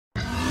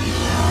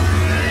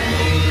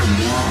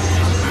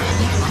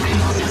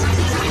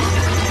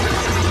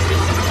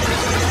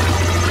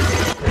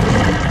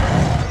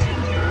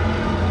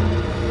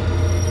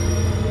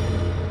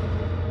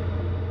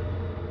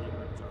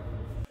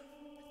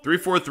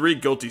343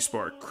 Guilty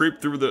Spark.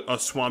 Creep through a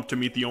swamp to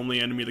meet the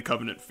only enemy the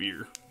Covenant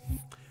fear.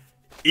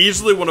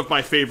 Easily one of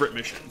my favorite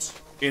missions.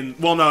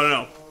 Well,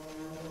 no.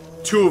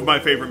 2 of my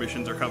favorite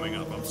missions are coming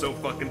up. I'm so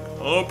fucking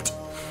pumped.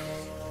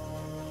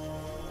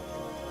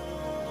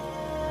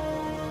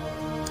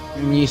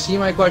 You see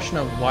my question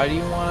of why do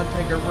you want to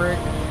take a break?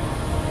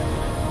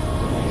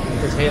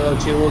 Because Halo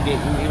 2 will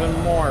get you even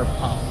more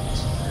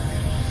pumped.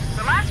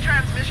 The last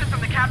transmission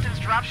from the captain's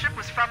dropship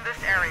was from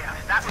this area.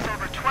 That was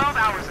over 12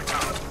 hours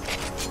ago.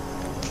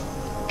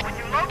 When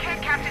you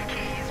locate Captain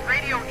Keyes,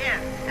 radio in,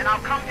 and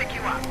I'll come pick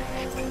you up.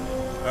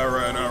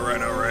 Alright.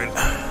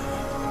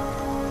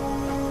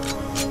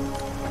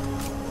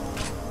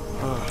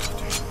 Oh,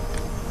 dude.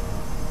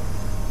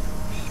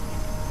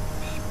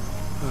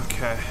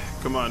 Okay,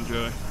 come on,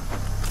 Joey.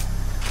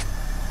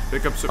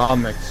 Pick up some...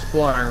 I'm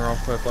exploring real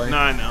quickly. No,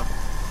 I know.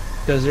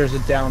 Because there's a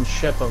down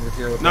ship over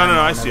here with No,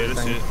 I see it,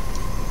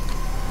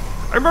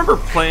 I remember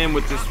playing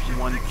with this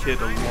one kid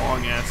a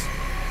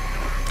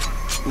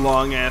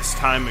long ass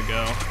time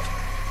ago.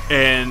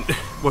 And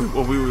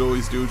what we would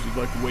always do is we'd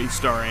like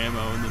waste our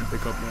ammo and then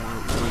pick up more.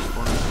 It was always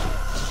funny.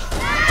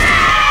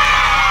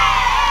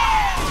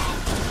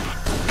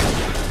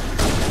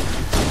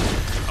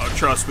 Oh,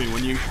 trust me,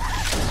 when you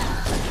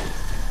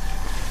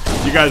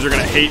guys are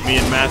gonna hate me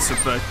in Mass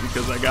Effect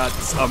because I got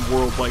some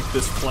world like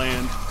this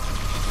planned.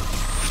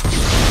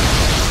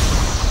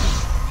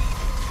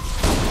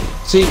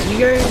 See,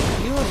 you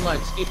and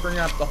Lex keep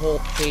bringing up the whole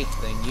hate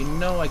thing. You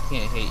know I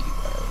can't hate you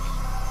guys.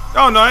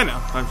 Oh no, I know.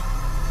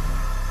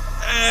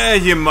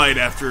 You might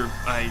after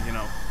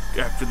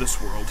this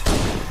world.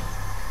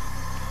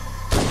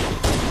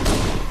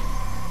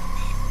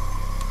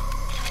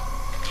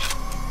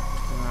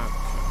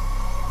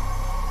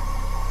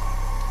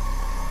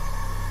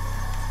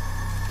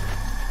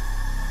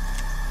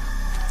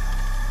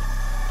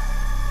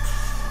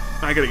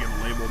 I gotta get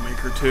a label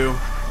maker too.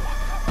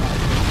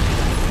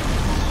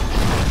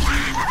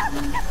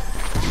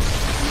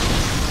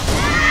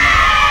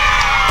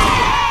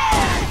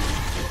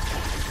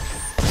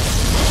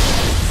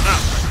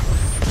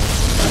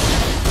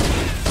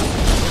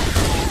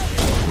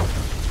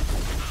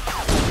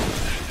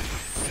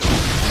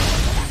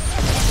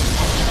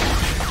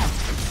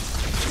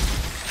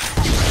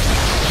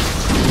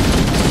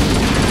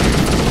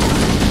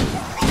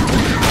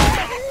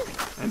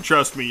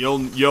 Trust me,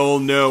 you'll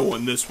know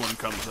when this one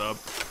comes up.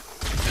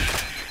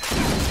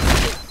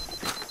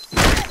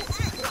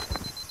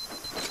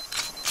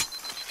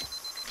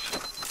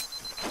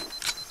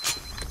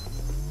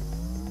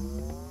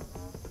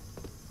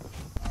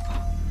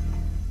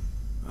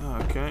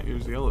 Okay,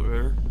 here's the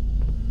elevator.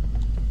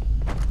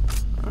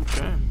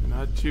 Okay,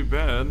 not too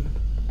bad.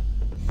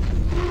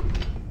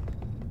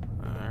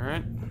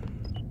 Alright.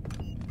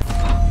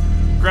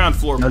 Ground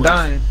floor, no please.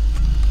 Dying.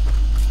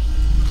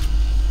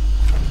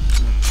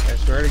 I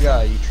swear to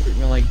God, you treat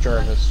me like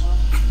Jarvis.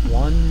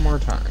 One more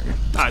time.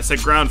 I said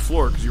ground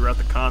floor because you were at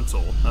the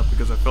console, not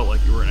because I felt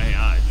like you were an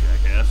AI,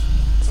 jackass.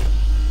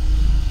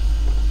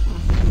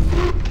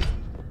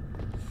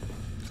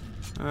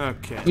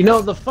 Okay. You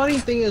know, the funny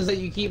thing is that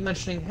you keep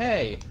mentioning,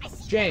 hey,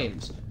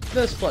 James,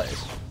 this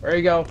place. Where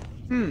you go,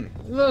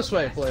 this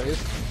way,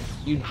 please.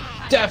 You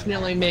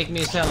definitely make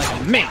me sound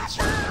like a minx.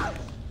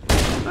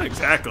 Not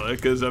exactly,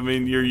 because, I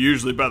mean, you're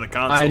usually by the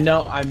console. I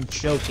know, I'm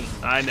joking.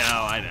 I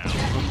know.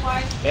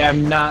 Yeah,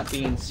 I'm not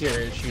being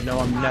serious. You know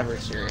I'm never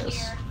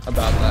serious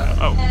about that.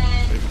 Oh.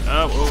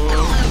 Back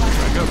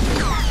up.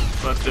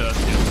 But, yeah.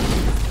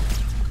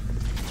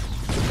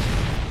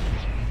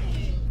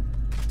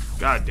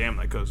 God damn,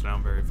 that goes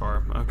down very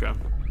far. Okay.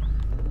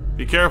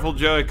 Be careful,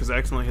 Joey, because I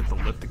accidentally hit the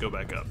lift to go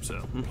back up,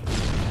 so.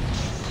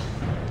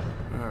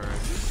 Alright.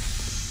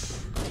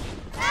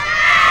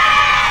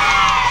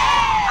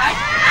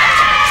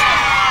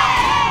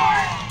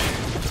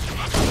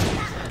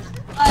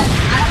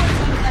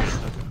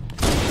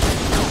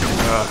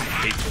 I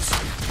hate this.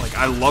 Like,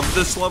 I love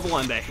this level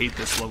and I hate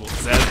this level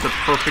because that has the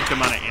perfect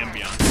amount of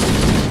ambiance.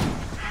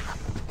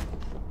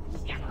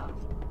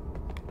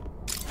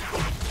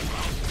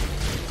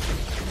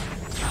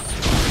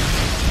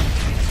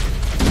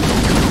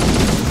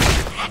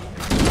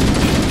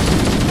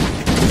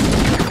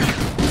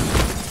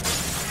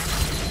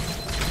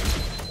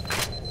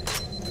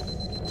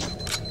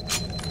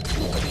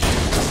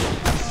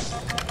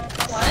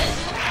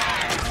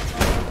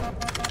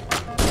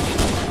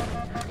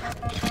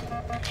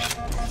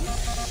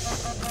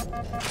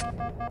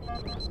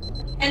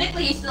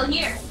 Technically, he's still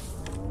here.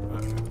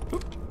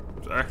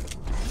 Sorry.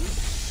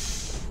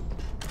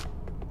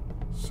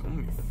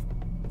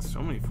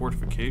 So many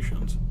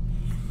fortifications.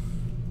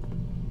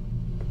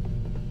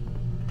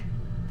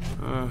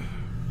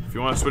 If you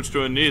want to switch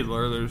to a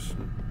needler, there's.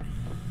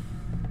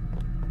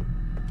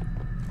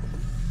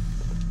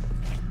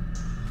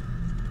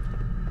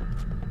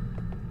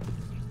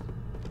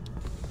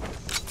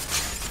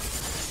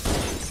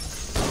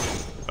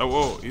 Oh,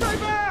 whoa. Stay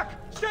back!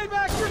 Stay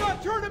back! You're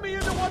not turning me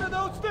into one of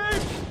those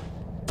things!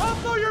 I'll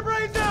blow your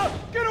brains out!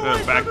 Get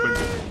away from me!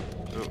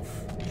 Oof.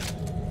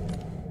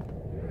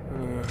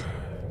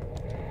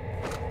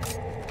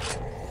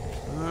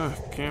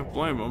 Can't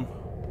blame him.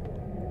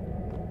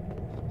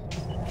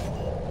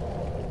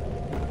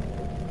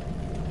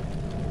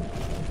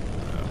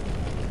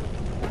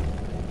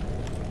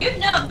 You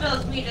know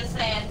Bill's me just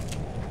saying.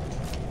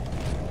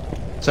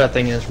 So that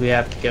thing is, we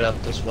have to get up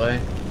this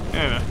way.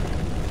 Yeah.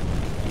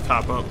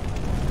 Top up.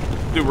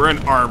 Dude, we're in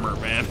armor,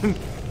 man.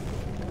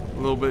 A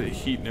little bit of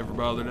heat never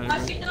bothered You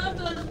anyone. know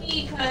Bill's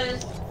me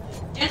because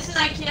just as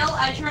I kill,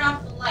 I turn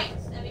off the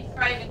lights. And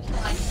before I even kill,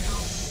 I kill.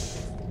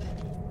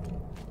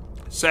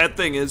 Sad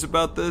thing is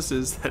about this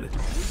is that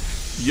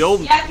you'll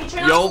Yeah, if you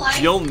turn off the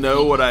lights, you'll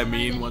know what I you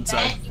mean turn once on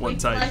I the vent,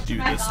 once you I flush do it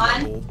back this on.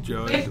 level,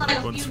 Joey. Wait for like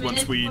a Once few once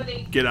minutes we before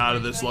they get out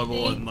of flush this or level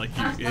anything. and like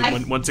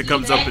Sometimes once it leave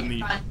comes up it in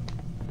front.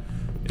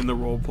 the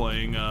role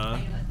playing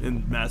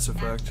in Mass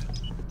Effect,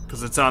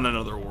 because it's on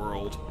another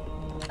world.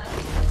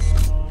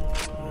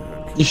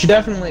 You should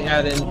definitely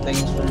add in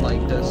things from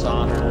like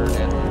Dishonored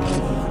and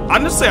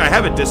Honestly, I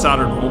have a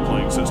Dishonored role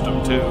playing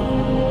system too.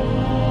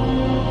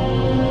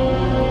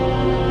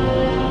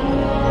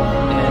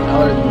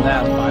 other than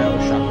that,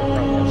 BioShock would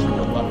probably have some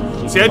good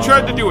weapons. See, I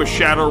tried to do a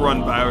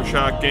Shadowrun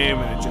BioShock game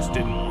and it just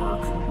didn't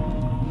work.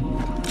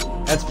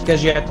 That's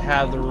because you have to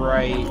have the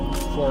right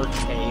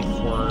 4K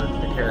for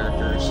the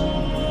characters.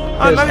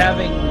 Because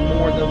having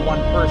more than one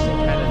person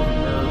kind of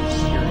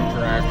nerfs your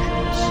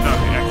interactions.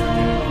 Okay, actually,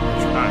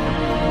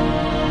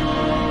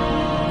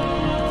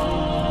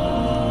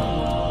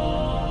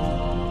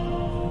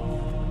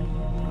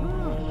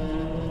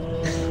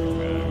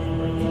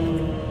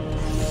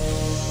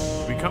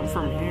 we come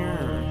from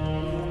here.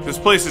 This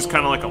place is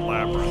kind of like a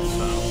labyrinth,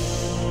 so.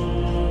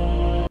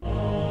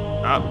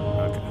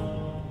 Okay.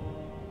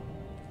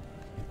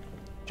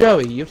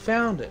 Joey, you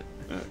found it.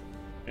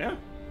 Yeah.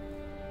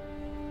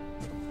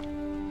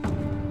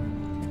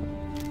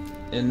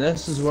 And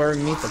this is where we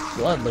meet the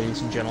Flood,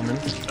 ladies and gentlemen.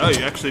 Oh,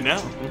 you actually know?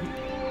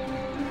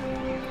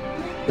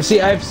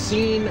 See, I've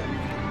seen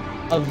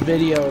a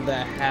video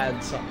that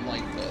had something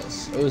like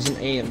this. It was an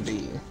A and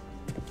B.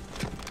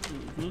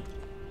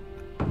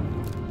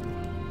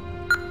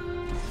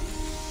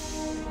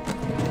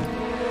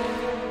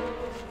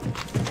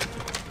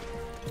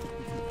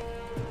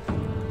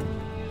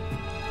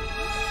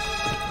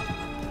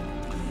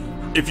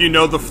 If you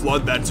know the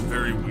Flood, that's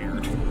very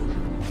weird.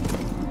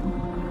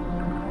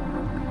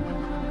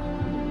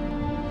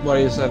 Why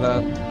do you say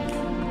that?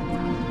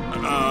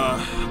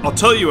 I'll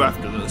tell you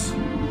after this.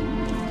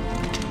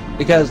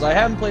 Because I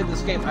haven't played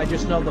this game, I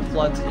just know the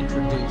Flood's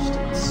introduced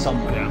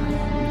somewhere.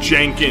 Yeah.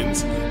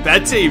 Jenkins.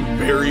 That's a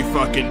very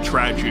fucking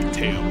tragic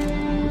tale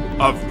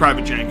of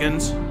Private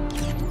Jenkins.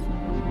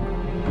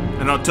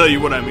 And I'll tell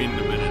you what I mean in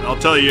a minute. I'll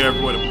tell you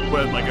what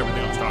like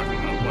everything I was talking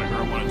about, like, or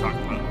I want to talk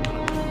about.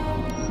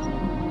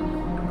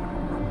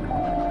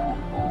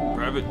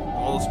 Private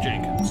Wallace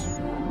Jenkins.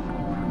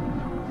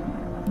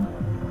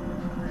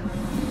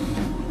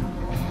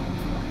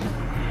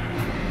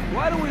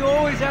 Why do we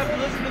always have to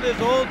listen to this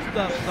old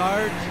stuff,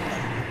 Sarge?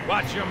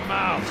 Watch your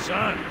mouth,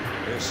 son.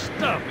 This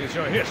stuff is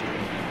your history.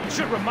 It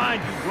should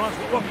remind you, Grunts,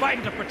 what we're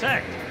fighting to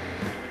protect.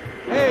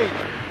 Hey,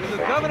 does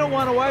the Covenant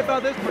want to wipe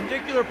out this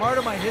particular part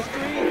of my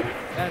history?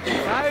 That's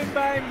fine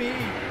by me.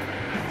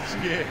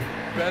 Yeah,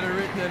 better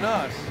it than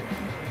us.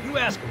 You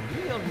ask them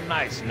real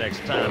nice next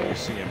time you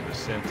see him,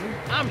 Vicente.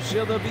 I'm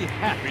sure they'll be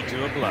happy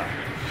to oblige.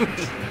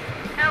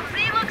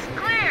 LZ looks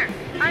clear.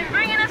 I'm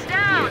bringing us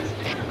down.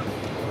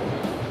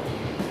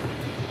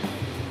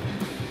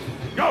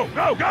 Go,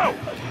 go, go!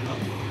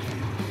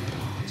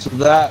 So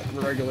that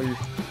regular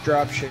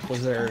dropship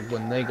was there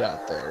when they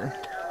got there.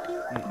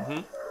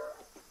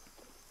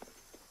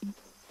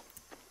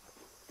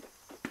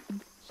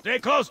 Stay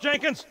close,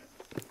 Jenkins.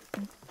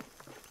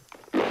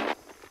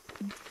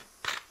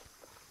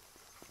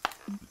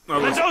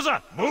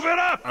 Mendoza, move it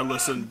up! I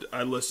listened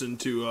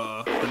to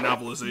the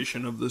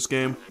novelization of this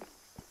game.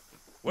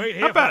 Wait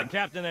here Not for bad. the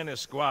captain and his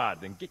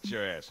squad, then get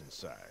your ass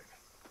inside.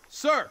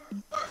 Sir!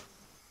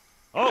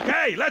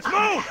 Okay, let's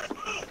move!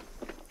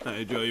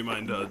 Hey Joe, you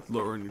mind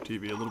lowering your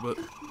TV a little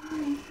bit?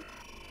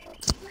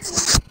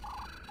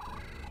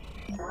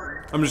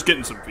 I'm just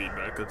getting some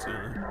feedback, that's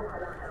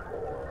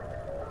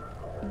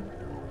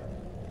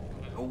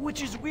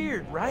Which is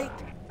weird, right?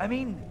 I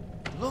mean,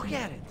 look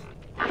at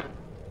it.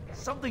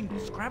 Something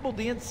scrambled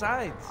the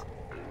insides.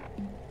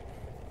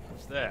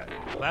 What's that?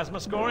 Plasma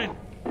scoring?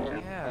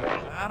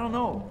 Yeah, I don't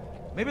know.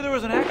 Maybe there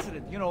was an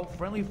accident, you know,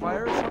 friendly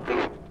fire or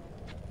something.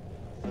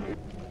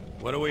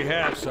 What do we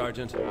have,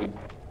 Sergeant?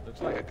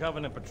 Looks like a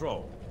Covenant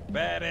patrol.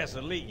 Badass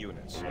elite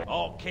units.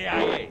 All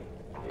KIA.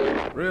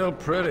 Real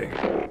pretty.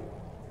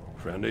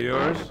 Friend of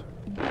yours?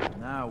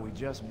 Nah, we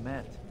just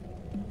met.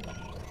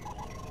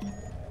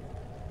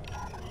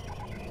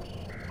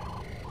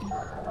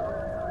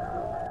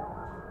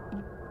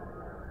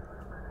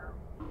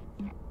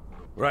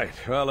 Right,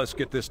 well, let's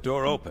get this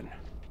door open.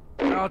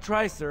 I'll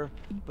try, sir.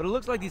 But it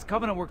looks like these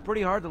Covenant worked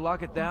pretty hard to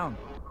lock it down.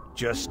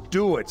 Just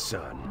do it,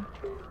 son.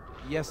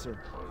 Yes, sir.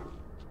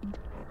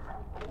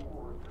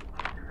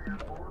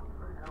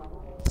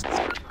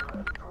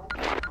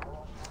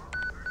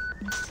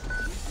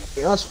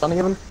 You know what's funny,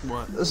 Evan?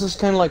 What? This is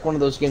kind of like one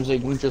of those games that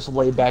you can just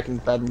lay back in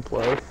bed and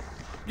play.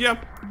 Yeah.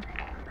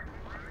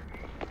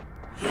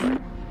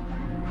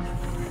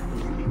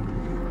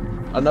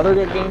 Another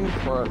good game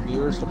for our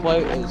viewers to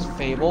play is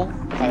Fable.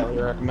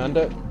 Highly recommend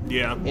it.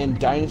 Yeah. And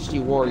Dynasty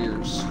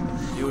Warriors.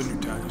 You and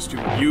your Dynasty.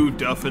 You,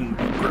 Duff, and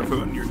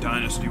Griffo and your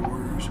Dynasty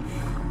Warriors.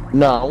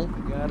 No.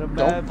 Got a Don't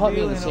bad put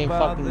me in the feeling same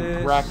about fucking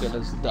this. bracket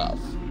as Duff.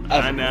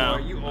 I know.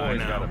 You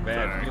always got a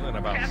bad feeling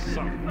about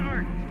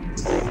something.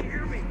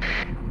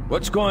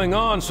 What's going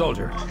on,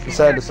 soldier?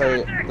 Decided to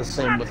say the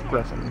same with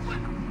Griffin.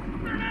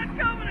 They're not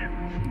coming.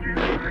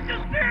 They're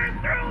just tearing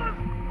through us.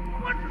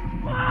 What's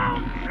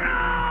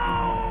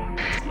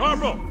the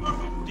Corporal,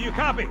 do you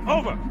copy?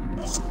 Over.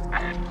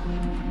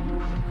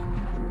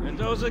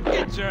 Mendoza,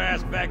 get your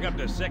ass back up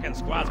to second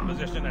squad's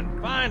position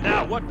and find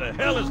out what the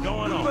hell is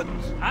going on.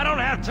 I don't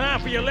have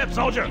time for your lip,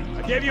 soldier.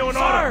 I gave you an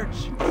order.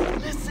 Sarge,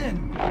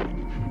 listen.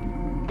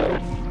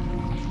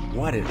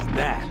 What is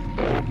that?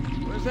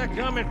 Where's that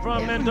coming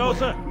from,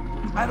 Mendoza?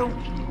 I don't...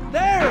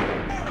 There!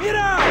 Get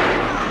out!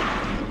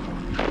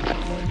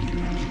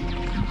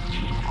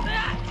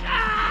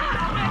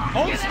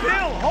 Hold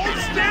still! Hold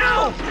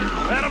still!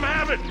 Let him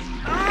have it!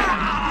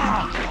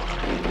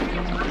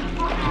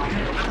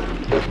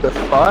 What the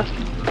fuck?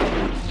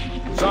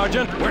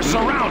 Sergeant, we're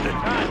surrounded.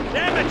 God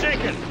damn it,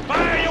 Jenkins!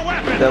 Fire your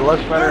weapon! That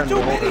looks better in the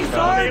Too many, older Don't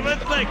guy. even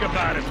think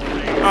about it,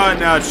 please.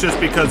 No, it's just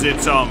because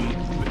it's,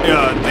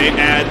 they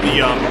add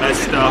the,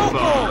 messed up,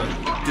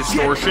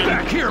 distortion.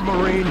 Back here,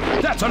 Marine.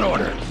 That's an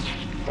order.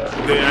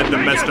 They add the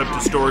messed up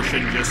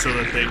distortion just so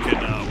that they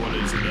can, what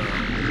is it,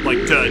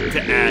 like,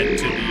 to add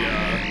to the,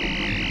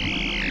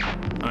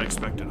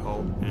 unexpected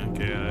halt. Yeah,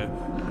 okay,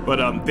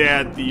 but, they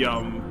add the,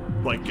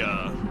 like,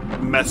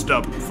 messed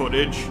up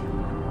footage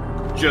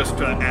just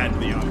to add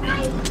the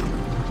ambience.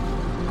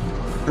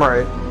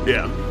 Right.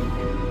 Yeah.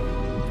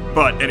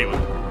 But, anyway.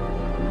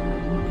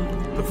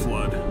 The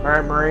flood.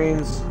 Alright,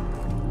 Marines.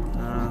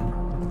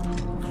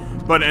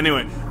 But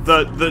anyway,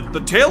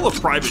 the tale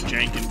of Private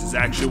Jenkins is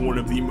actually one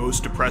of the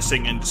most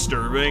depressing and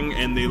disturbing,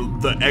 and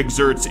the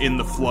excerpts in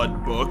the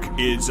Flood book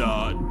is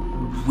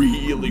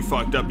really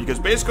fucked up, because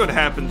basically what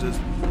happens is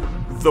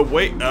the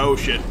way... Oh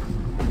shit.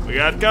 We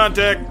got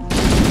contact!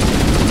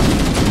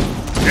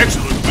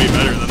 Actually looks way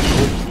better than the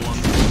old one.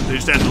 They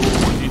just added a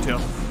little more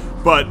detail.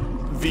 But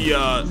the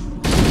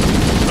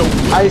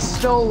I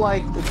still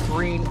like the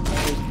green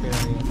egg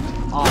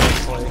variant,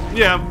 honestly.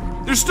 yeah,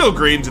 there's still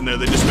greens in there,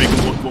 they just make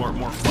them look more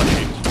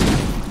fleshy.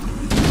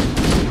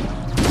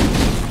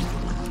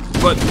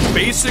 But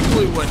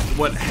basically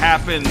what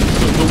happened,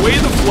 the way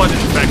the flood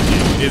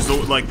infected is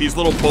like these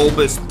little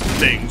bulbous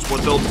things.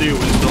 What they'll do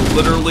is they'll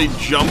literally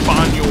jump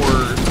on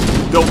your,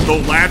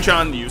 they'll latch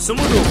on you,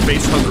 similar to a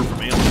face hugger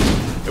from Alien.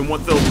 And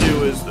what they'll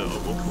do is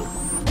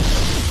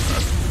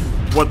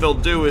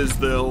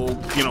they'll,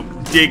 you know,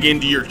 dig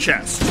into your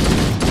chest.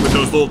 With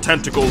those little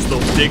tentacles,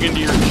 they'll dig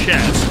into your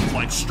chest,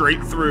 like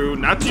straight through,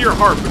 not to your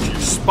heart, but to your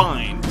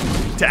spine,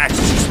 to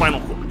access your spinal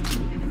cord.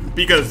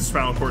 Because the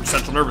spinal cord is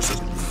central nervous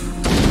system.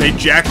 They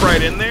jack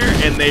right in there,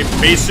 and they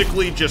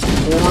basically just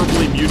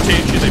horribly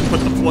mutate you. They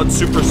put the flood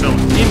supercell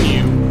in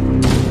you.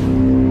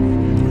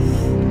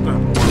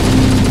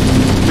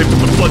 They put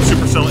the flood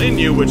supercell in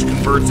you, which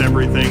converts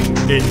everything,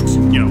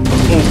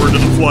 over to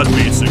the flood,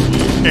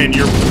 basically. And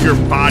your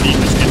body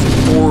just gets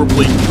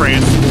horribly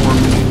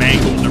transformed and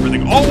mangled and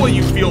everything. All while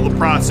you feel the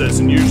process,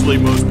 and usually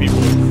most people,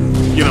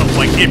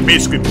 it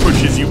basically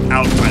pushes you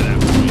out by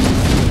that point.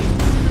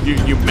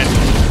 You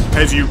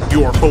mentally, as you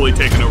are fully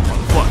taken over by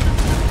the flood.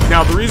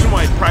 Now, the reason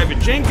why Private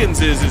Jenkins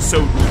is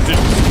so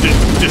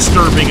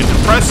disturbing and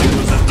depressing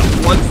was that the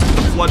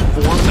flood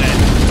form that,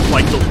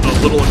 like the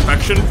little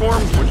infection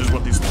form, which is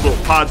what these little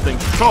pod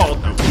things are called,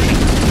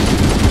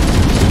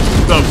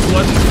 the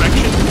flood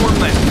infection form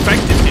that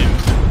infected him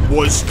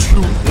was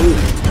too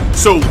old.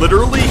 So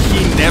literally, he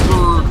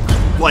never,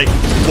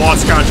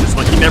 lost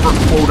consciousness. He never,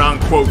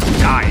 quote-unquote,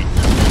 died.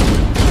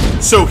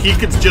 So he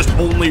could just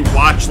only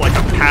watch, like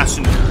a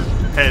passenger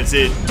as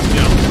it,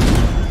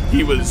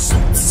 he was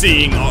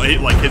seeing,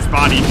 his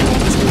body do all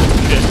this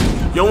horrible shit.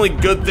 The only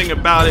good thing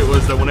about it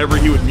was that whenever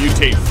he would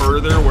mutate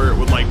further, where it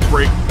would,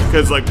 break,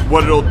 because,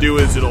 what it'll do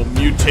is it'll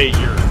mutate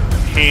your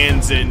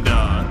hands and,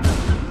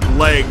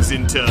 legs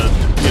into,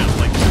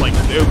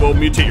 it will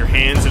mutate your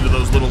hands into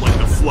those little,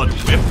 the flood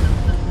whip,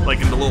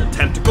 into little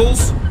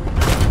tentacles.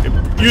 It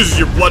uses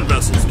your blood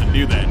vessels to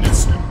do that, and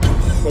it's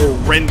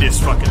horrendous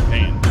fucking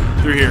pain.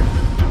 Through here.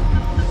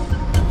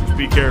 Just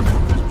be careful,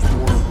 because it's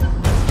horrible.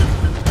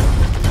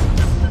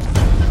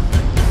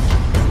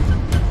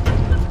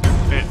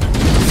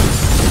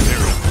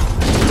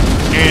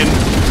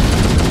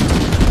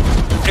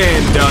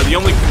 And the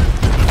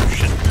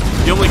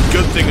only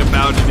good thing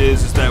about it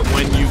is that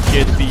when you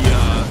get the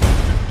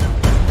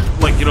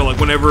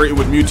whenever it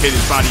would mutate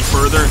his body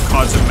further and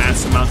cause him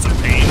mass amounts of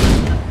pain,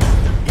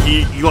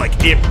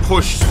 it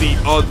pushed the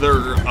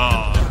other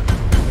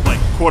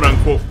quote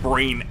unquote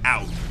brain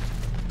out.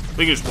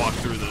 We can just walk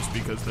through this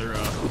because they're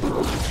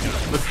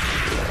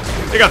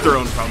they got their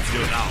own problems to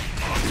deal with.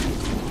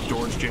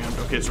 door's jammed.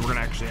 Okay, so we're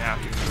gonna actually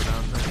have to go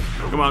down there.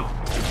 Come on.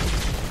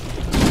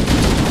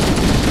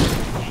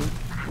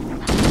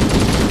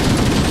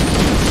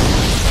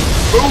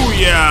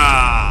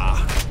 Booyah!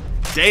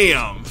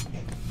 Damn.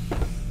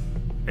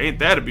 Ain't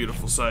that a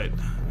beautiful sight?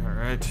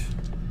 Alright.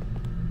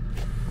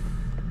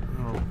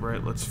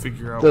 Alright, let's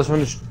figure out... This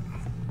one's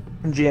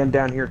jammed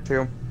down here,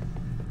 too.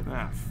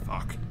 Ah,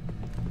 fuck.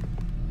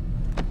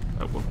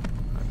 Oh, well,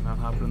 I'm not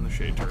hopping in the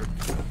shade turret.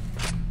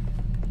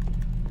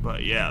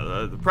 But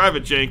yeah, the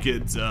Private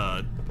Jenkins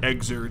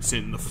excerpts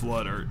in The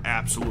Flood are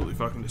absolutely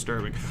fucking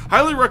disturbing.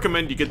 Highly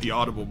recommend you get the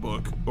Audible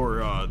book, or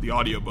the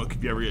audiobook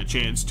if you ever get a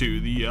chance to.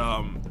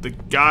 The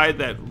guy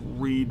that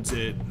reads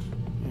it,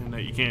 you know,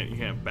 you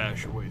can't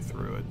bash your way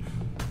through it.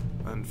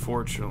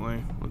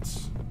 Unfortunately,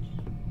 let's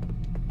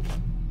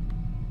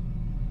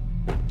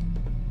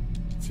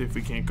see if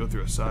we can't go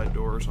through a side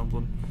door or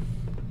something.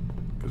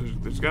 Because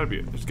there's gotta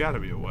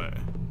be a way.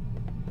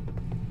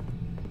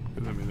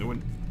 Because I mean,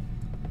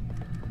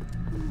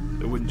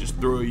 they wouldn't just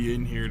throw you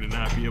in here to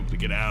not be able to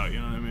get out. You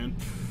know what I mean?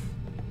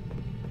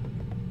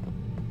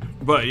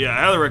 But yeah,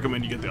 I highly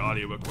recommend you get the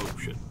audiobook. Oh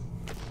shit!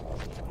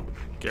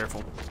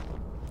 Careful.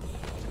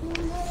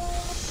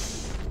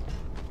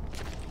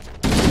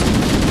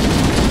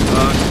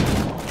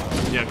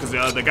 Yeah, because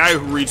the guy who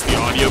reads the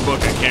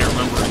audiobook, I can't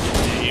remember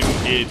his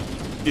name.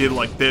 It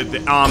like the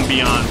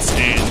ambiance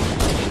and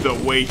the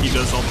way he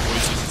does all the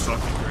voices is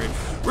fucking great.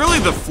 Really,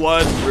 the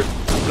flood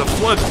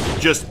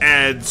just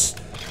adds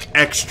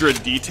extra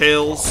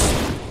details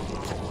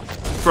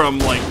from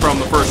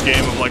the first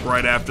game of like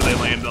right after they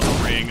landed on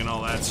the ring and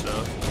all that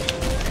stuff.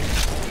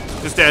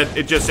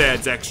 It just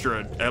adds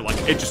extra, like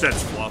it just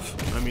adds fluff.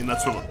 I mean,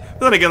 that's what.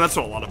 But then again, that's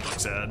what a lot of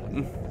books add.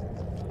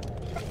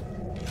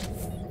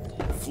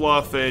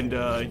 Fluff and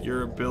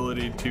your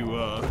ability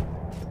to,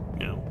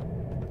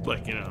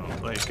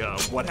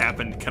 what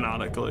happened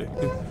canonically.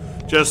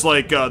 Just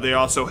like they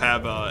also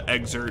have an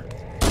excerpt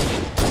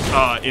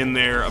in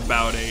there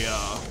about a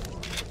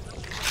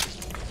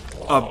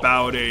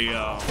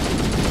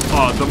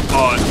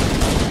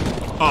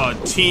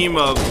team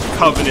of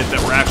Covenant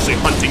that were actually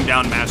hunting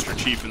down Master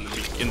Chief in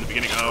the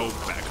beginning. Oh,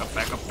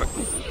 back up.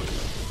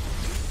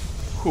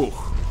 Whew.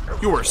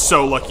 You were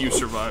so lucky you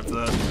survived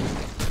that.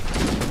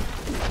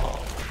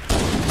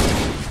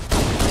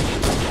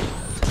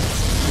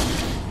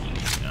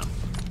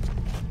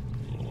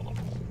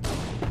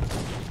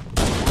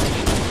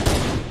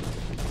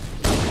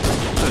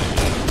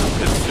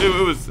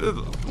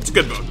 It's a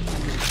good book.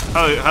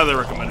 Highly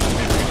recommend it if you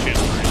have a chance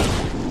to read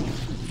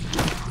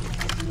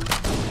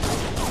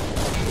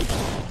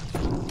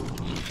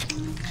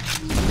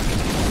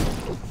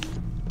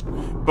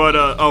it. But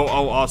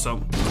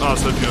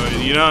also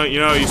Joey, you know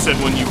you said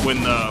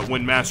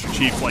when Master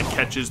Chief like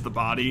catches the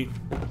body,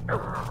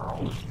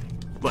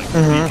 like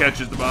he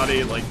catches the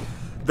body, like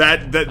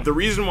that the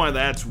reason why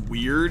that's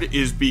weird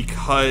is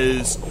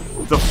because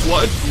the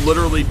Flood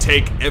literally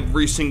take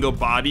every single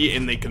body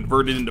and they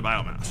convert it into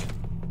biomass.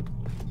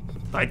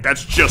 Like,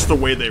 that's just the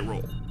way they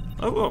roll.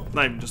 Oh, well,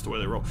 not even just the way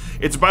they roll.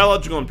 It's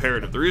biological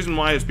imperative. The reason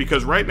why is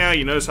because right now,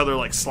 you notice how they're,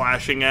 like,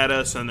 slashing at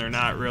us and they're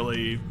not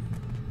really,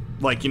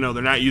 like, you know,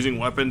 they're not using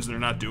weapons and they're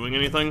not doing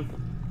anything.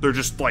 They're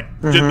just, like,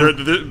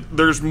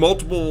 there's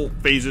multiple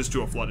phases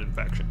to a Flood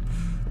infection.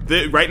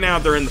 Right now,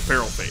 they're in the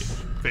feral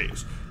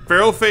phase.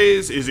 Feral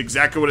phase is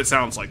exactly what it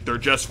sounds like. They're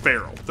just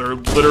feral. They're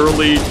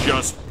literally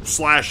just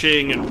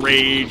slashing and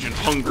rage and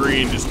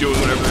hungry and just doing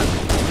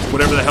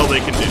whatever the hell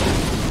they can do.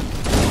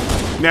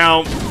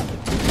 Now,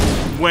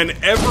 what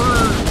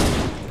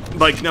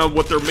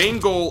their main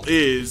goal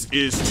is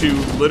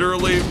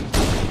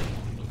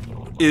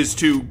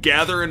to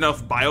gather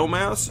enough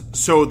biomass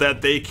so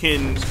that they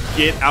can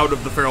get out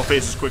of the feral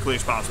phase as quickly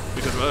as possible.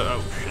 Because,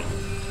 oh shit.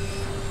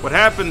 What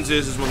happens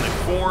is when they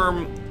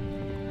form,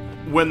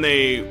 when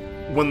they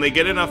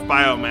get enough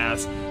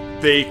biomass,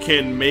 they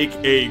can make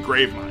a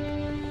grave mine.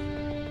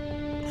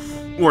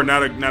 Or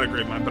not a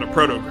grave mine, but a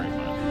proto-grave mine.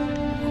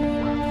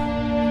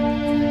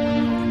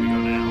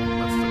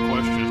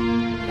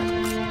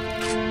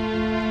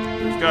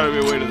 There's gotta be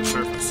a way to the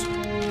surface.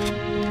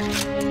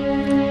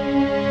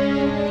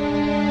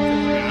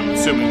 I'm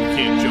assuming we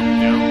can't jump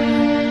down there.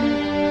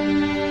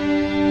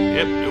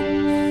 Yep, nope.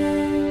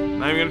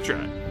 Not even gonna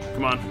try.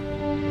 Come on.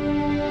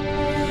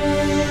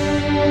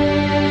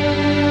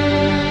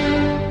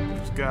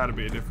 There's gotta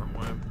be a different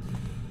way.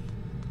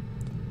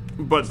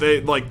 But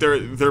they, like,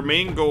 their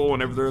main goal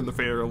whenever they're in the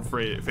feral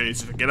phase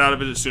is to get out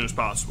of it as soon as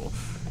possible.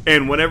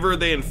 And whenever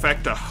they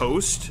infect a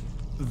host,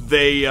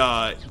 they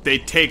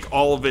take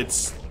all of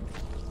its...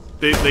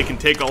 They can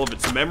take all of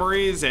its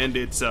memories and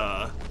its,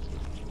 yeah,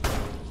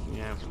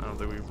 I don't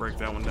think we can break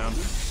that one down.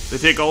 They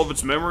take all of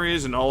its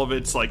memories and all of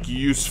its, like,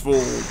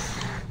 useful,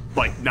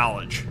 like,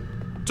 knowledge.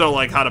 So,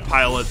 like, how to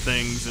pilot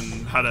things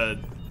and how to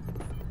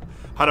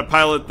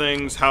pilot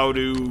things, how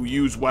to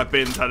use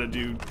weapons, how to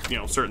do, you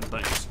know, certain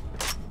things.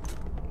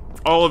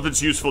 All of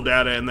its useful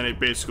data, and then it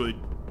basically,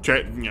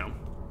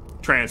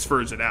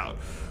 transfers it out.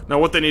 Now,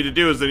 what they need to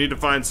do is they need to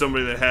find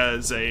somebody that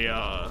has a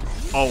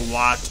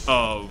lot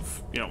of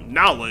you know,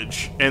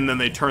 knowledge, and then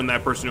they turn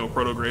that person into a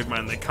proto-grave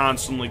mind. They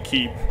constantly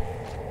keep,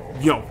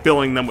 you know,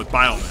 filling them with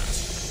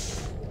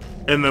biomass.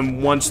 And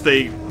then once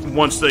they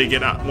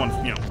get out,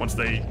 once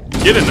they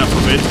get enough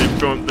of it, they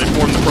form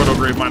the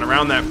proto-grave mind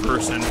around that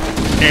person,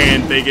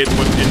 and they get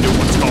into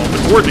what's called the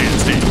coordinated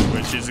state,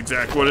 which is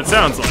exactly what it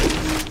sounds like.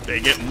 They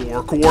get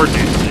more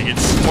coordinated, they get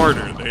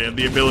smarter, they have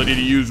the ability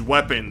to use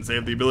weapons, they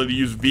have the ability to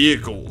use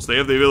vehicles, they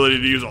have the ability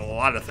to use a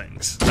lot of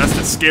things. That's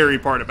the scary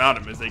part about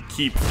them, is they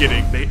keep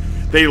getting,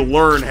 they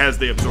learn as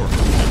they absorb.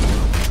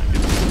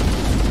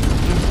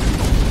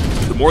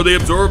 The more they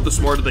absorb, the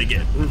smarter they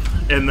get.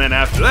 And then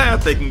after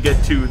that, they can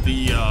get to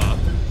the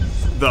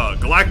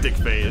galactic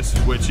phase,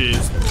 which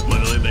is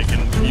literally they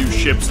can use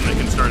ships and they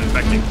can start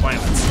infecting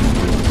planets.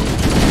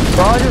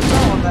 Well, you're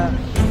selling that.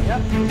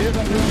 Yep, here's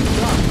a new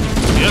shot.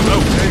 Yep,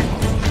 okay.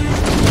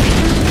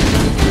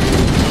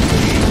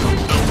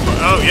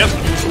 Oh, yep.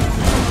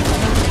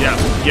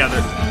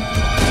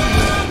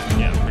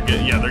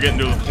 They're getting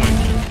to the point.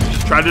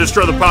 Try to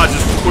destroy the pods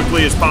as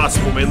quickly as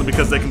possible, mainly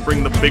because they can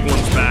bring the big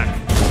ones back.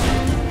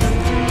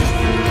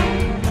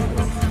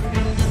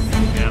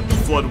 Yeah, the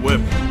flood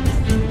whip.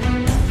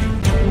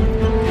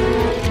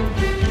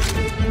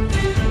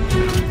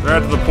 They're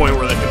at the point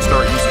where they can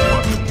start using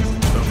weapons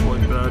and stuff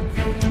like that.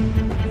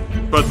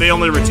 But they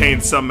only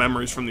retain some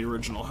memories from the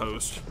original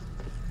host.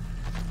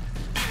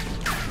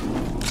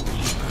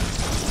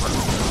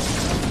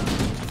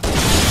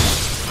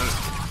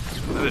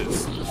 That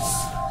is.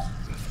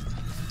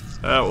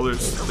 Well,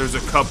 there's a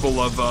couple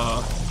of.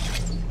 Oh,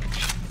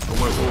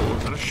 wait,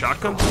 is that a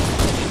shotgun?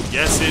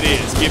 Yes, it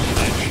is. Give me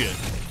that shit.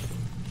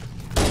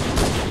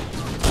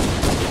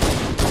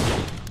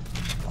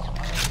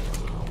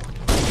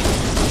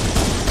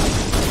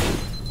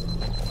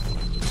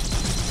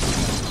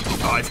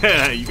 Oh,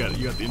 you got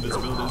the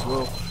invisibility as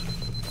well.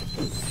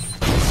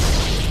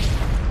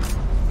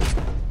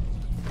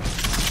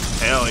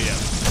 Hell yeah.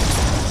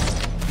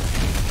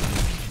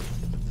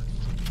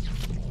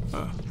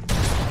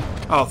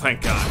 Oh,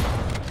 thank God.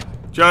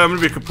 Joe, I'm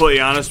gonna be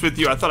completely honest with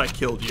you. I thought I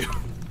killed you.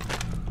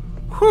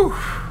 Whew.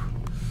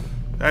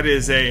 That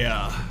is a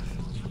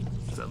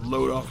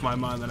load off my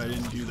mind that I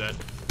didn't do that.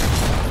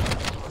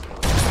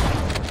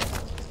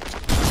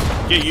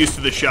 Get used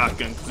to the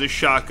shotgun, because this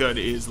shotgun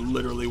is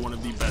literally one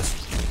of the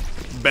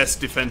best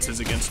defenses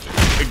against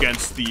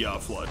the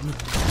flood.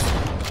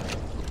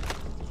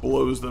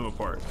 Blows them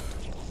apart.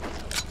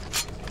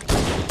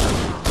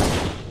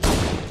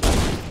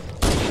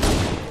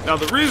 Now,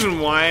 the reason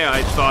why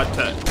I thought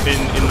that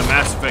in the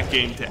Mass Effect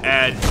game to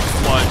add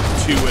flood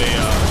to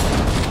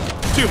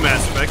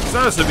Mass Effect is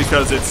honestly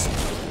because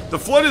the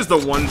flood is the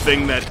one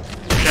thing that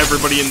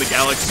everybody in the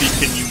galaxy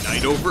can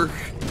unite over.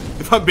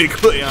 If I'm being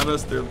completely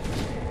honest,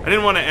 I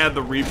didn't want to add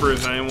the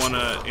Reapers. I didn't want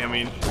to. I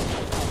mean,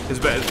 as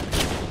bad.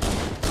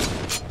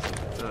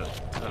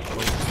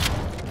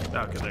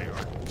 Okay, there you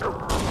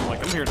are.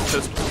 I'm hearing a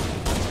pistol.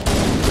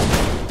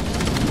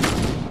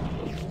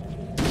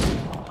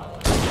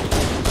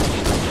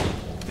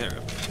 There we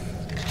go.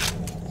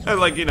 And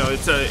like, you know,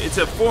 it's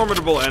a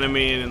formidable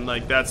enemy, and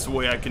like that's the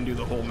way I can do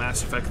the whole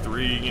Mass Effect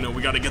 3. You know,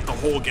 we got to get the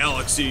whole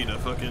galaxy to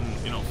fucking,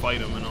 you know, fight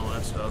them and all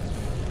that stuff.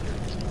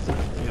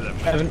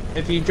 Evan,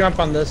 if you jump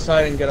on this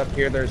side and get up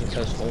here, there's a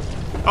pistol.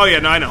 Oh yeah,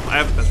 no, I know. I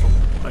have a pistol.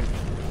 Like,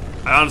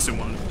 I honestly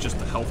wanted just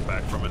the health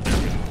back from it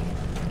there.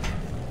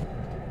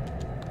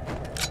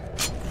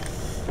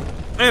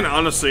 And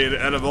honestly,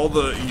 out of all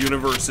the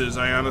universes,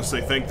 I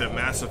honestly think that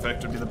Mass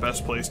Effect would be the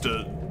best place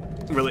to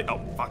really. Oh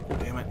fuck!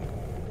 Damn it!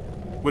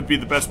 Would be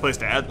the best place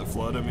to add the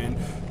flood. I mean,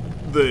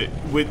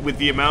 with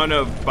the amount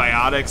of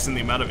biotics and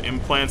the amount of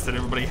implants that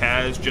everybody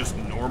has just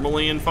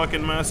normally in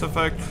fucking Mass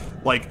Effect,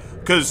 like,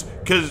 cause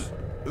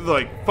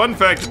like, fun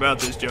fact about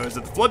this, Joe, is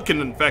that the flood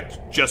can infect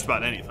just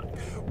about anything.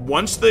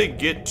 Once they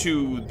get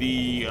to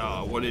the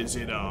what is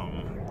it?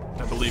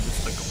 I believe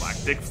it's the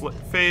galactic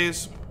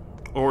phase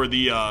or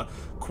the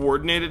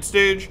coordinated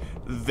stage.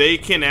 They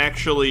can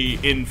actually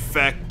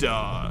infect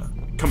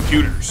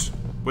computers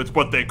with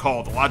what they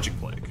call the logic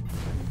plague.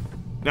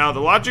 Now,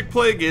 the logic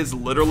plague is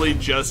literally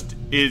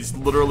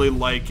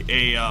like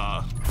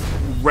a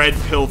red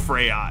pill for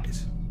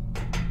AIs.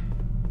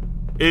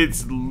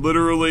 It's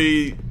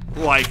literally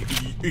like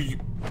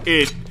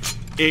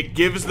it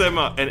gives them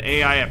an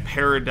AI a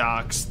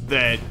paradox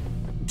that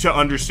to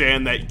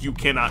understand that you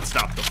cannot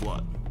stop the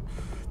flood.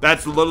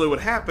 That's literally what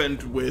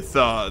happened with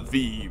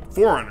the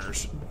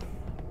Forerunners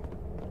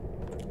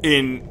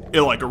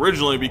like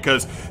originally,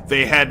 because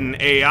they had an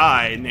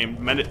AI named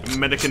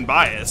Medican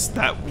Bias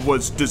that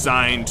was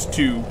designed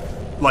to,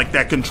 like,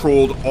 that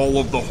controlled all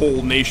of the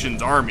whole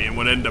nation's army, and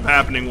what ended up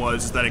happening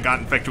was that it got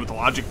infected with the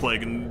logic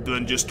plague and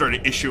then just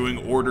started issuing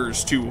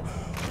orders to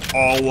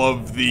all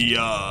of the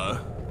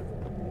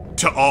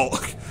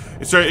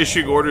it started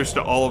issuing orders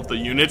to all of the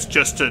units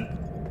just to,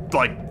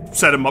 like,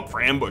 set them up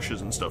for ambushes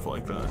and stuff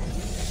like that.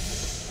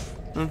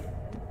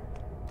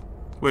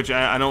 Which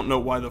I don't know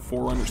why the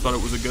Forerunners thought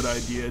it was a good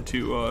idea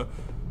to,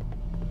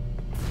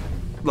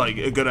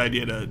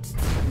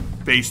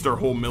 base their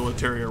whole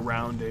military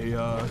around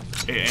a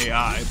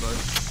AI, but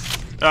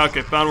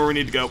Okay, found where we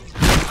need to go.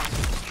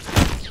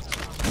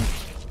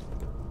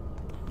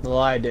 Well,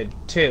 I did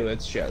too.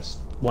 It's just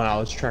when I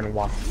was trying to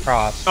walk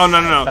across. Oh,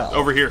 no.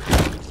 Over here.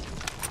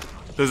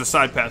 There's a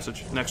side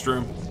passage. Next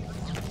room.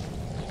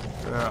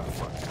 Oh,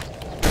 fuck.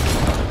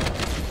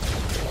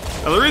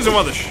 Now, the reason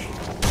why the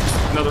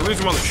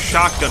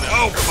shotgun...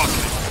 Oh, fuck.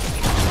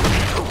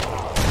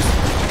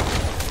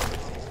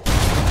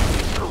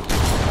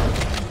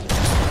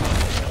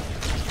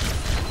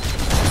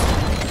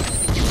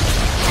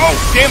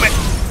 Oh, damn it!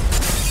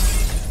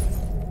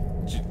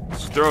 Did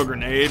you throw a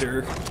grenade,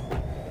 or...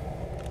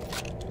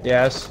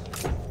 Yes.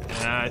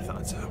 Yeah, I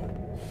thought so.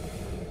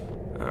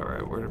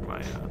 Alright, where did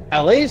my...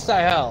 At least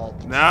I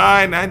helped. Nah,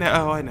 I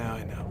know.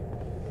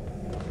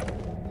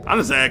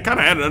 Honestly, I kind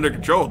of had it under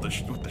control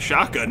with the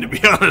shotgun, to be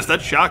honest.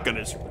 That shotgun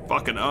is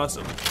fucking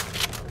awesome.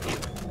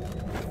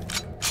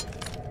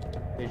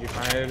 Did you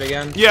find it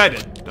again? Yeah, I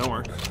did. Don't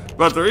worry.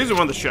 But the reason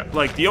why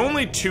the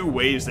only two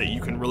ways that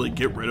you can really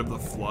get rid of the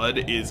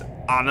Flood is,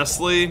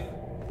 honestly,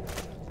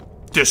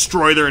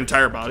 destroy their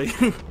entire body.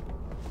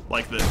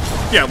 Like this.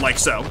 Yeah, like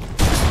so.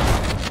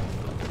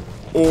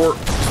 Or,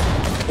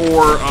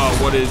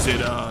 what is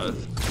it,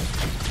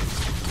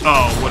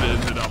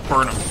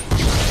 burn them.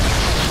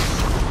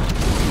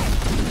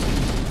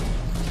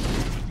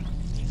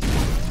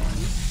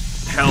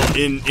 Hell,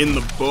 in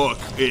the book,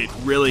 it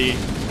really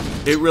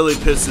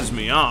pisses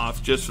me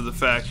off, just for the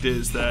fact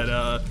is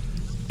that,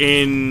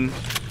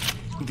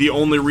 the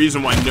only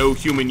reason why no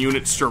human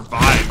units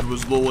survived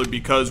was literally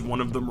because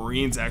one of the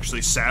Marines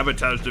actually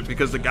sabotaged it,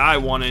 because the guy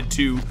wanted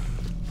to,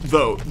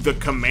 the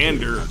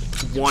commander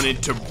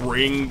wanted to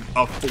bring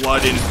a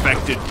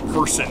Flood-infected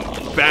person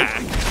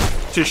back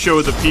to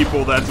show the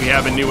people that we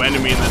have a new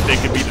enemy and that they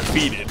could be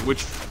defeated,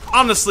 which,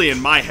 honestly,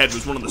 in my head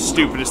was one of the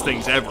stupidest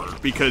things ever,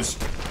 because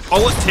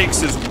all it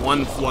takes is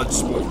one Flood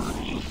spore.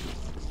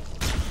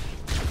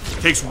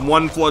 It takes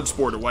one Flood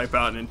spore to wipe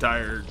out an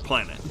entire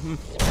planet.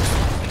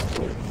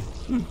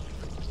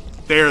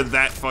 They're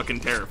that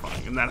fucking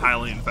terrifying and that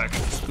highly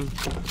infectious.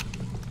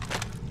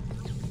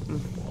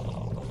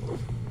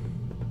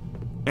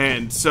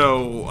 And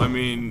so, I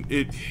mean,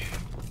 the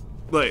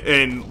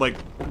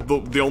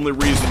only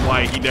reason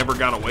why he never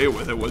got away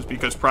with it was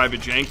because Private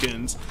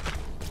Jenkins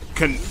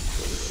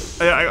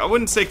I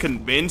wouldn't say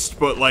convinced,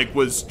 but like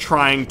was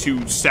trying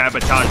to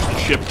sabotage the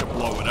ship to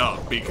blow it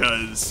up,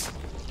 because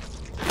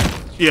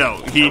he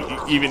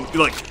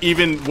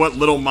even what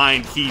little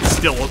mind he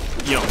still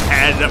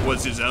had that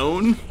was his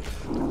own,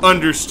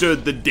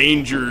 understood the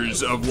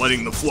dangers of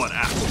letting the Flood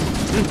out.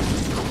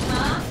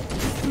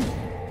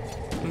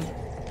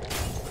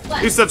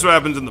 At least that's what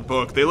happens in the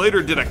book. They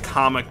later did a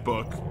comic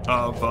book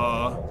of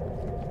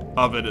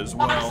it as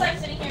well. I'm just like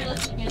sitting here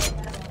looking at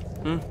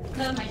it.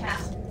 My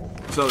task.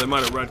 So they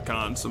might have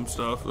retconned some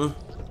stuff.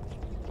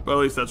 But at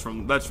least that's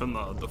from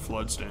the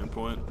Flood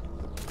standpoint.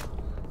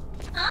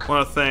 I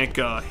want to thank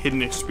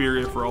Hidden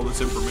Xperia for all this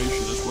information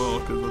as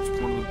well, because that's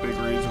one of the big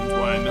reasons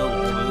why I know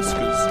all this,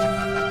 because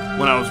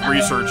when I was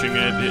researching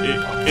it,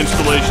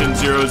 Installation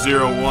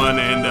 001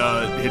 and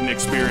Hidden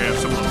Xperia have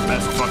some of the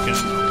best fucking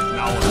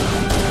knowledge of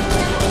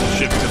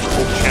shit, because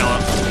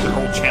their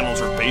whole channels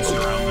are based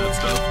around that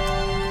stuff.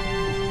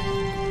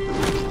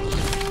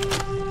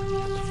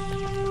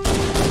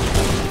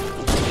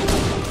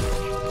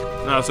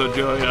 So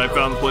Joey, I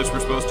found the place we're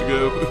supposed to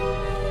go.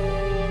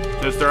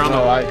 Just there on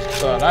I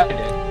thought I did.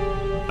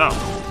 Oh.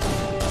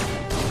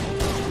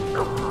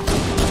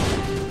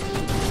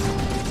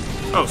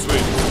 Oh,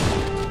 sweet.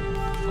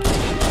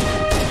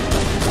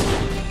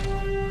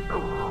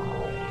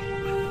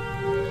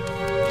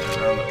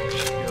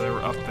 Yeah, they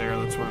were up there,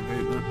 that's why I'm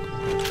hating it.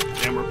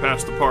 Damn, we're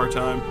past the par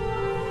time.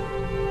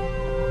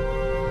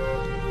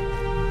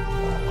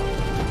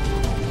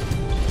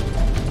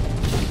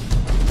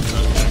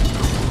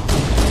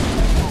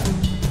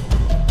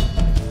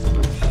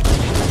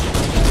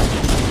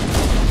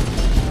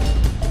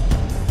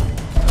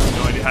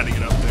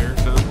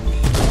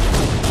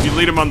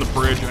 Lead him on the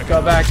bridge.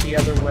 Go back the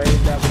other way.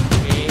 That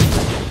was me.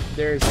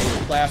 There's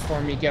a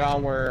platform you get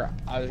on where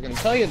I was going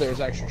to tell you there's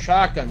extra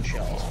shotgun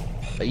shells,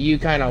 but you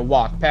kind of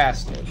walk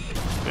past it.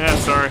 Yeah,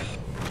 sorry.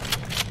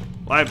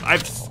 Well, I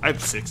have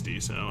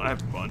 60, so I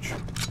have a bunch.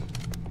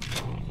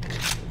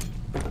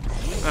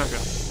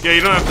 Okay. Yeah,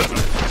 you don't have to.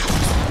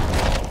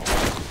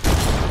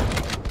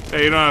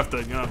 Yeah, you don't have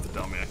to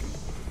tell me.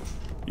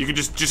 You can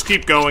just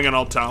keep going, and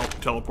I'll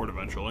teleport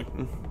eventually.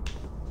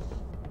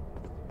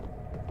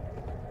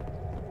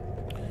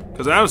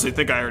 Because I honestly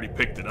think I already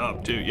picked it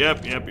up, too.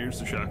 Yep, here's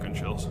the shotgun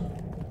shells.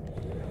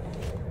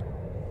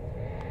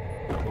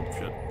 Oh,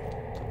 shit.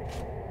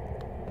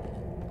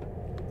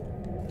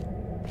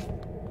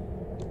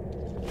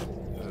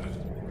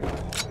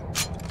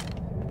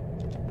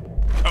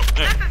 Oh,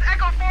 hey. This is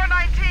Echo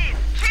 419.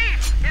 Chief,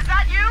 is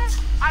that you?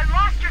 I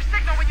lost your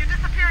signal when you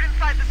disappeared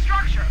inside the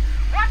structure.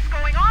 What's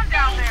going on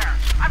down there?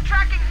 I'm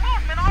tracking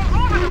movement all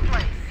over the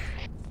place.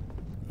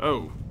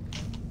 Oh.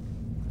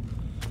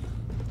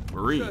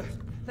 Marie.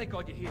 Thank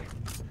God you're here.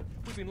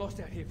 We've been lost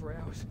out here for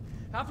hours.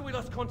 After we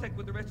lost contact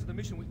with the rest of the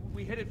mission,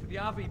 we headed for the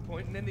RV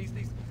point, and then these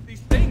things,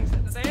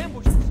 they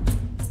ambushed us.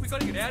 We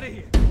gotta get out of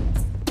here.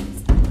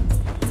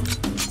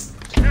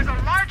 There's a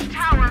large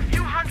tower a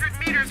few hundred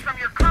meters from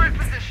your current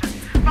position.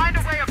 Find a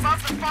way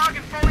above the fog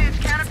and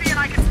foliage canopy, and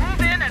I can move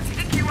in and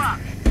pick you up.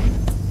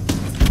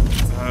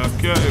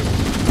 Okay.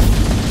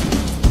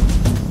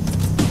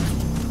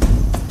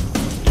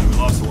 Yeah, we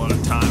lost a lot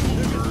of time when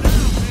we were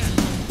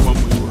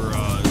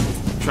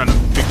trying to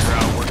figure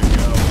out where to go.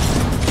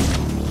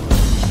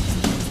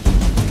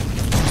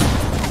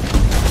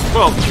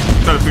 Well,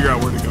 trying to figure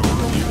out where to go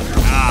earlier.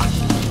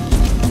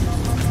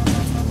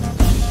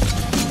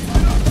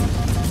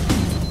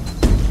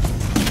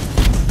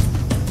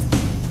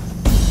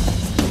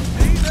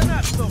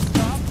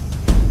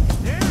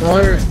 Well,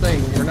 here's the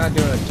thing, we're not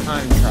doing a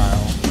time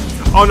trial.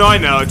 Oh no, I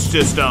know. It's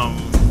just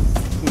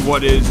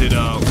what is it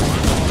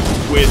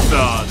with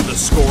the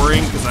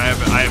scoring? Because I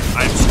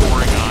have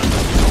scoring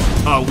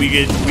on. We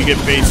get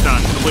based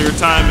on clear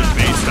time and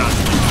based on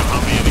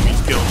how many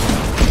enemies killed.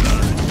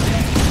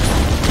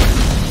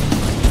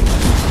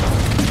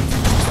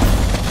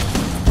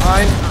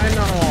 I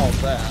know all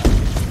of that.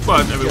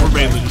 But I mean, we're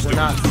mainly just doing.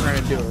 We're not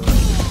trying to do it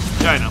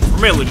right. Yeah, I know.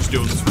 We're mainly just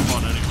doing this for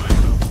fun anyway.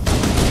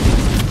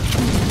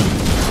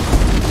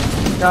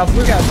 Now, if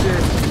we got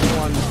seriously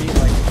wanted to beat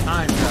like a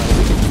time trial,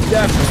 we could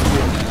definitely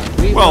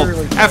do that. Well,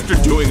 after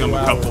doing them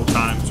a couple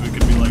times, we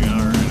could be like,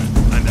 all right,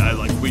 and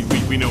like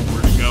we know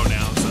where to go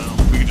now, so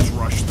we could just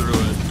rush through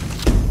it.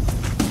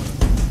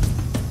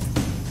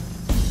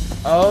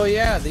 Oh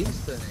yeah, these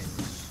things.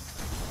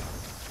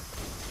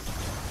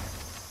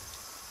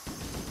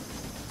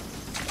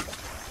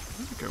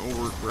 Okay,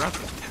 well we're at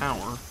the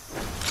tower.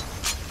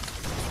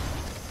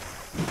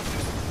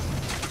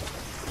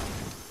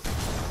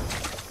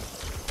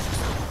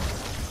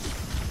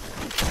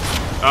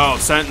 Oh,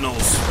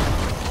 sentinels.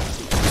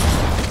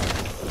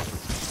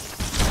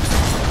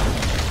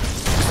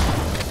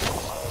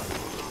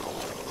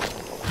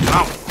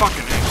 Oh,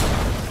 fucking A.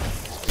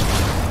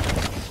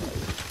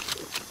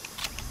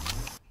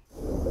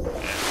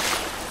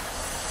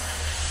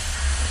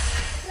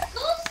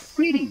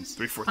 Greetings.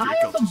 343 I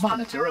am the Guilty Spark.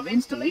 monitor of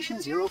Installation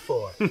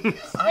 04.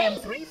 I am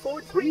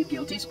 343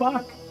 Guilty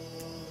Spark.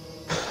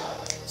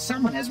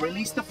 Someone has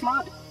released the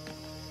flood.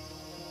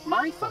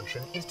 My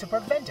function is to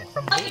prevent it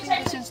from leaving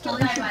this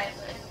installation,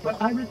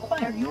 but I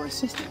require your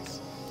assistance.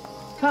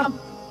 Come,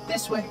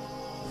 this way.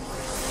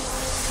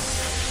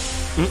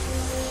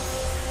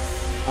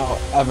 Oh,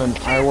 Evan,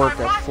 I work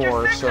at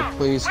 4, so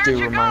please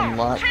do remind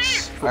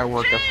Lex I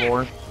work at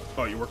 4.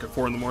 Oh, you work at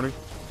 4 in the morning?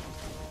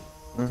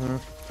 Mm-hmm.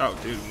 Oh,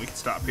 dude, we can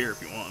stop here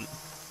if you want.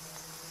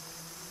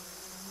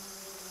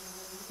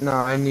 No,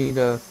 I need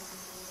to...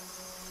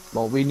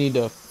 Well, we need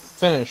to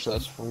finish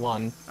this for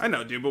one. I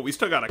know, dude, but we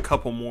still got a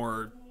couple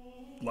more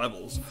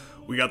levels.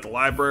 We got the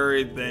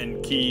library,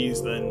 then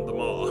keys, then the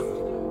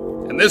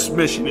mall. And this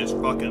mission is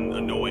fucking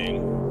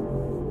annoying.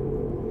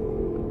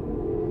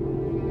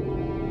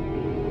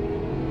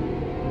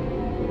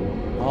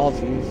 Well,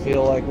 if you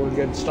feel like we're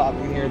good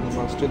stopping here, then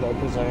let's do that,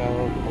 because I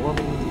have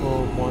 11,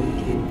 12, 1,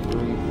 2,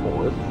 3,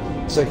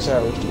 4, 6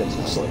 hours to get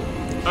some sleep.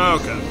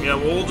 Okay, yeah,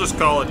 well, we'll just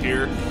call it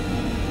here.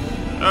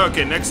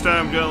 Okay, next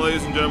time,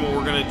 ladies and gentlemen,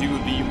 we're gonna do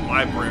the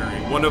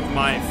library. One of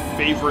my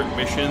favorite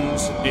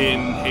missions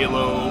in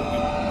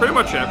Halo, pretty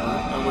much ever,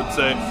 I would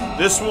say.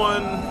 This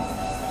one,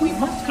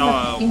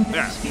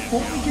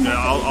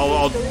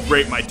 I'll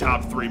rate my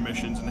top 3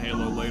 missions in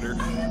Halo later.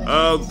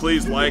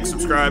 Please like,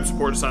 subscribe,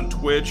 support us on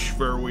Twitch,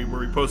 where we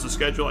post the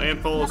schedule, and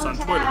follow us on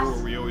Twitter,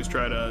 where we always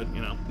try to,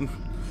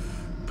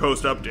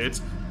 post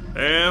updates.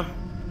 And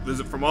this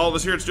is from all of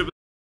us here at Stupid